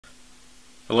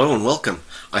Hello and welcome.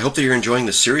 I hope that you're enjoying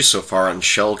the series so far on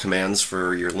shell commands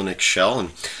for your Linux shell.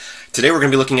 And today we're going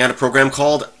to be looking at a program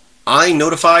called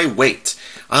inotifywait,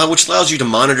 which allows you to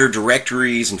monitor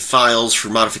directories and files for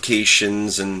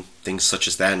modifications and things such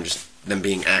as that, and just them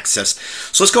being accessed.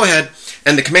 So let's go ahead,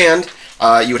 and the command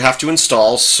you would have to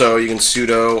install, so you can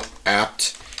sudo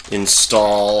apt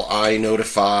install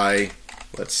inotify,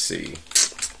 let's see,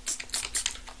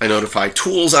 inotify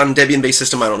tools on Debian-based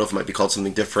system. I don't know if it might be called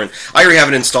something different. I already have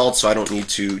it installed, so I don't need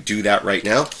to do that right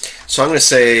now. So I'm going to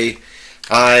say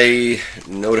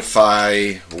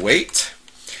inotifywait,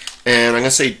 and I'm going to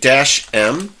say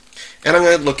 -m, and I'm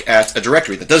going to look at a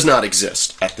directory that does not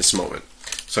exist at this moment.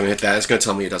 So I'm going to hit that. It's going to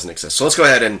tell me it doesn't exist. So let's go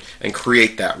ahead and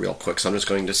create that real quick. So I'm just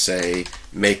going to say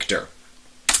make dir.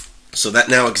 So that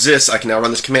now exists. I can now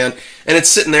run this command, and it's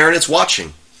sitting there and it's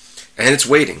watching and it's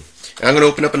waiting. And I'm going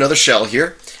to open up another shell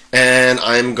here, and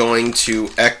I'm going to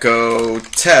echo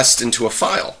test into a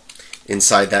file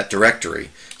inside that directory.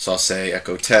 So I'll say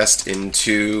echo test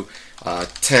into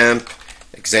temp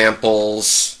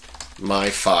examples my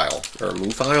file, or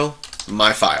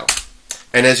my file.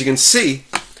 And as you can see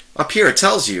up here, it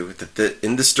tells you that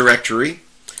in this directory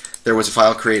there was a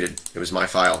file created. It was my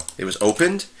file. It was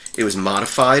opened, it was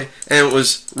modified, and it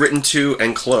was written to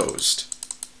and closed.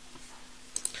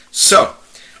 So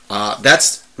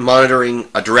that's monitoring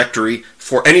a directory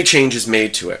for any changes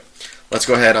made to it. Let's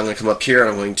go ahead. I'm going to come up here and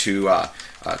I'm going to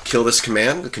kill this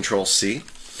command with Control-C.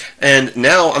 And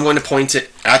now I'm going to point it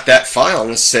at that file.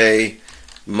 I'm going to say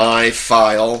my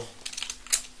file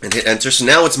and hit enter. So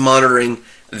now it's monitoring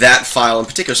that file in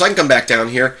particular. So I can come back down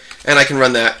here and I can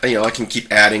run that. I can keep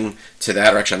adding to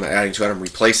that, or actually I'm not adding to it, I'm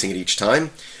replacing it each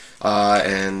time.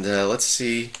 Let's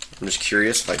see. I'm just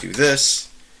curious if I do this.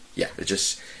 Yeah, it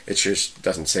just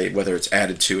doesn't say whether it's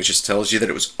added to. It just tells you that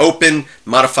it was open,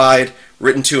 modified,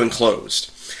 written to, and closed.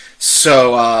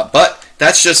 So, but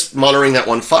that's just monitoring that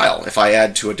one file. If I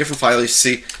add to a different file, you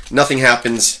see nothing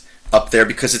happens up there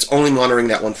because it's only monitoring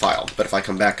that one file. But if I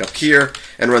come back up here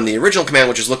and run the original command,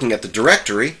 which is looking at the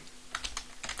directory,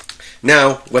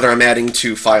 now whether I'm adding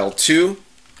to file 2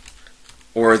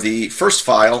 or the first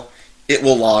file, it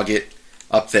will log it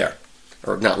up there.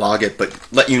 Or not log it, but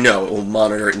let you know. It will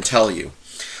monitor it and tell you.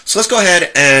 So let's go ahead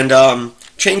and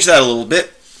change that a little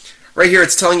bit. Right here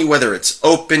it's telling you whether it's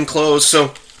open, closed,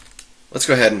 so let's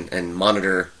go ahead and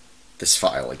monitor this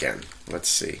file again. Let's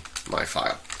see, my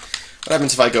file. What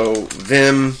happens if I go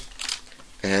vim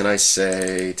and I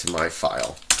say to my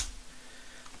file?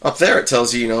 Up there it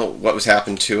tells you, what was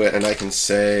happened to it, and I can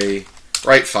say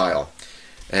write file.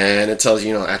 And it tells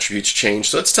you, attributes change.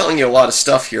 So it's telling you a lot of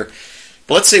stuff here.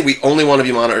 But let's say we only want to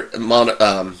be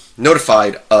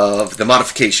notified of the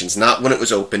modifications, not when it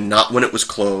was open, not when it was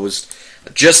closed,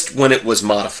 just when it was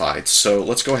modified. So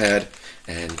let's go ahead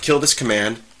and kill this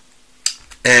command,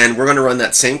 and we're going to run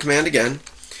that same command again,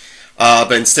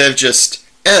 but instead of just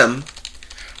M,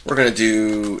 we're going to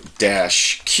do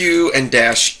 -Q and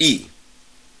 -E.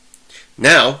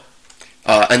 Now,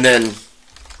 and then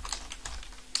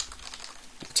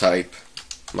type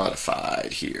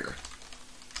modified here.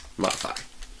 Modify.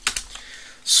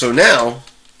 So now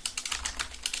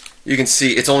you can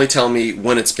see it's only telling me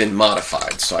when it's been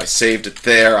modified. So I saved it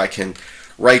there. I can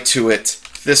write to it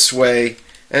this way,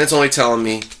 and it's only telling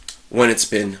me when it's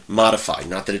been modified.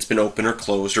 Not that it's been open or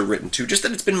closed or written to, just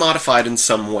that it's been modified in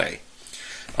some way.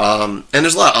 And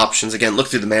there's a lot of options. Again, look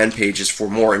through the man pages for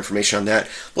more information on that.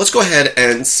 But let's go ahead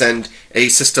and send a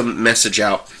system message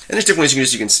out. And there's different ways you can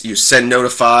use. You can use send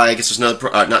notify. I guess there's another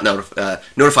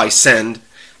notify send.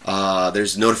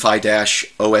 There's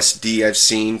notify-OSD I've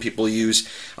seen people use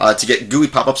to get GUI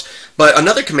pop-ups. But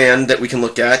another command that we can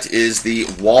look at is the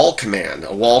wall command.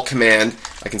 A wall command,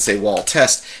 I can say wall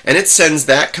test, and it sends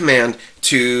that command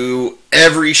to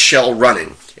every shell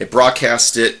running. It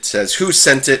broadcasts it, says who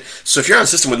sent it. So if you're on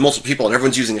a system with multiple people and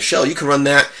everyone's using a shell, you can run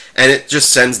that, and it just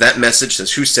sends that message,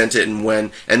 says who sent it and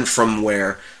when and from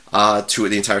where. To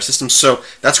the entire system. So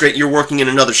that's great. You're working in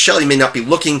another shell. You may not be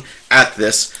looking at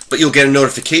this, but you'll get a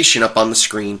notification up on the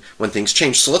screen when things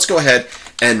change. So let's go ahead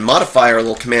and modify our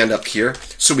little command up here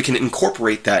so we can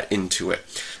incorporate that into it.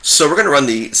 So we're going to run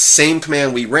the same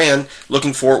command we ran,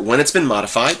 looking for when it's been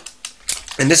modified.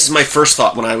 And this is my first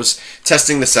thought when I was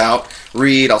testing this out.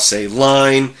 Read, I'll say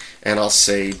line, and I'll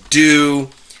say do,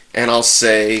 and I'll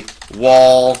say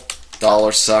wall,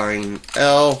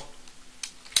 $L,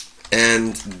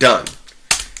 and done.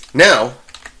 Now,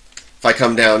 if I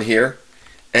come down here,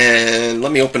 and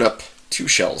let me open up 2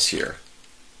 shells here,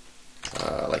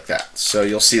 like that. So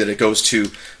you'll see that it goes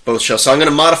to both shells. So I'm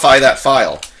going to modify that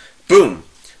file. Boom.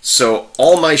 So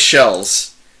all my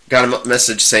shells got a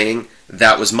message saying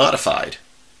that was modified.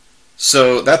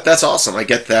 So that's awesome. I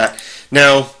get that.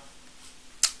 Now,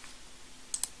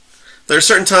 there are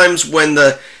certain times when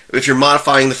if you're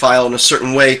modifying the file in a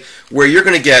certain way where you're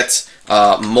going to get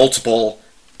multiple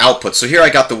outputs. So here I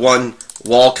got the one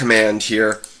wall command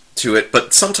here to it,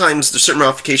 but sometimes there's certain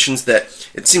modifications that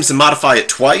it seems to modify it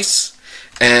twice,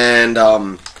 and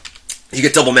you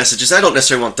get double messages. I don't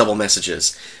necessarily want double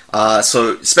messages.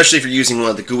 So especially if you're using one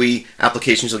of the GUI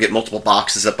applications, you'll get multiple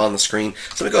boxes up on the screen.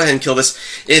 So I'm going to go ahead and kill this.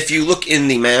 If you look in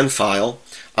the man file,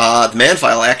 the man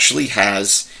file actually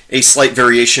has a slight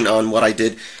variation on what I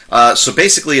did. So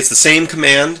basically it's the same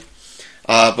command,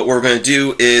 but what we're going to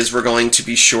do is we're going to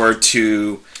be sure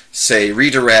to say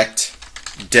redirect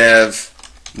dev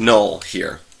null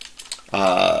here,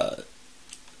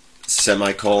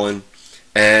 semicolon,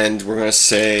 and we're going to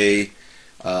say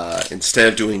instead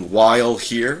of doing while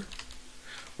here,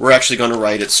 we're actually going to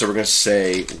write it, so we're going to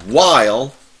say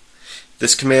while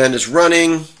this command is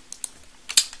running,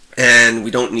 and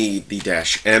we don't need the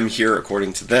 -m here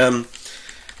according to them,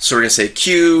 so we're going to say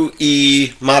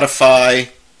QE modify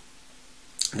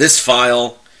this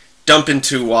file, dump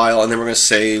into while, and then we're going to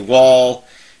say wall,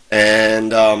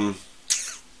 and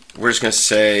we're just going to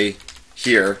say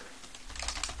here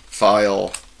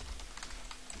file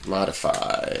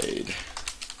modified.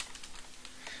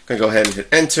 I'm going to go ahead and hit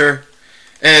enter,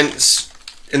 and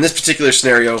in this particular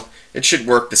scenario it should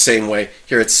work the same way.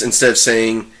 Here it's, instead of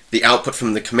saying the output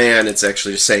from the command, it's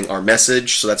actually just saying our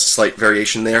message, so that's a slight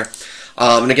variation there.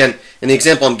 And again, in the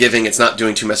example I'm giving, it's not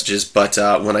doing two messages, but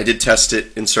when I did test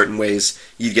it in certain ways,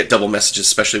 you'd get double messages,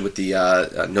 especially with the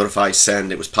notify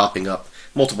send. It was popping up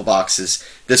multiple boxes.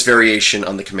 This variation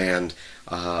on the command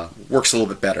works a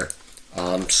little bit better.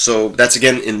 So that's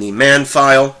again in the man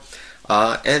file,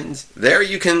 and there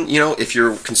you can, if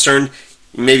you're concerned,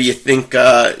 maybe you think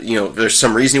there's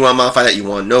some reason you want to modify that, you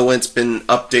want to know when it's been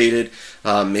updated.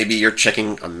 Maybe you're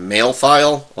checking a mail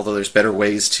file, although there's better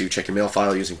ways to check your mail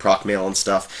file using proc mail and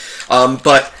stuff.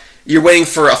 But you're waiting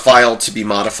for a file to be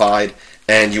modified,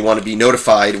 and you want to be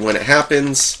notified when it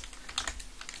happens.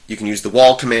 You can use the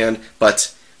wall command,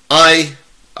 but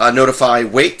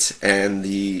inotifywait, and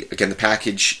the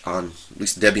package on at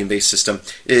least the Debian-based system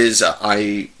is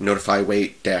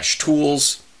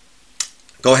inotifywait-tools.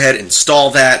 Go ahead,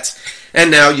 install that, and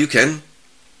now you can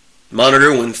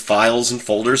monitor when files and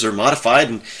folders are modified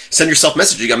and send yourself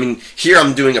messaging. I mean, here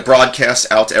I'm doing a broadcast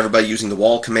out to everybody using the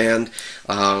wall command.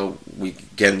 We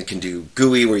again can do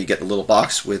GUI, where you get a little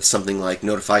box with something like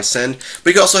notify send, but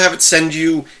you can also have it send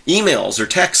you emails or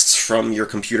texts from your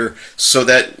computer, so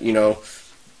that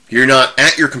you're not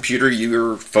at your computer,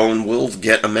 your phone will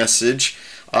get a message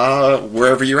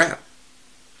wherever you're at.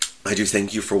 I do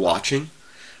thank you for watching.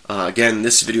 Again,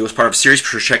 this video is part of a series. Be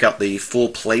sure to check out the full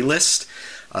playlist.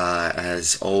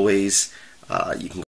 As always, you can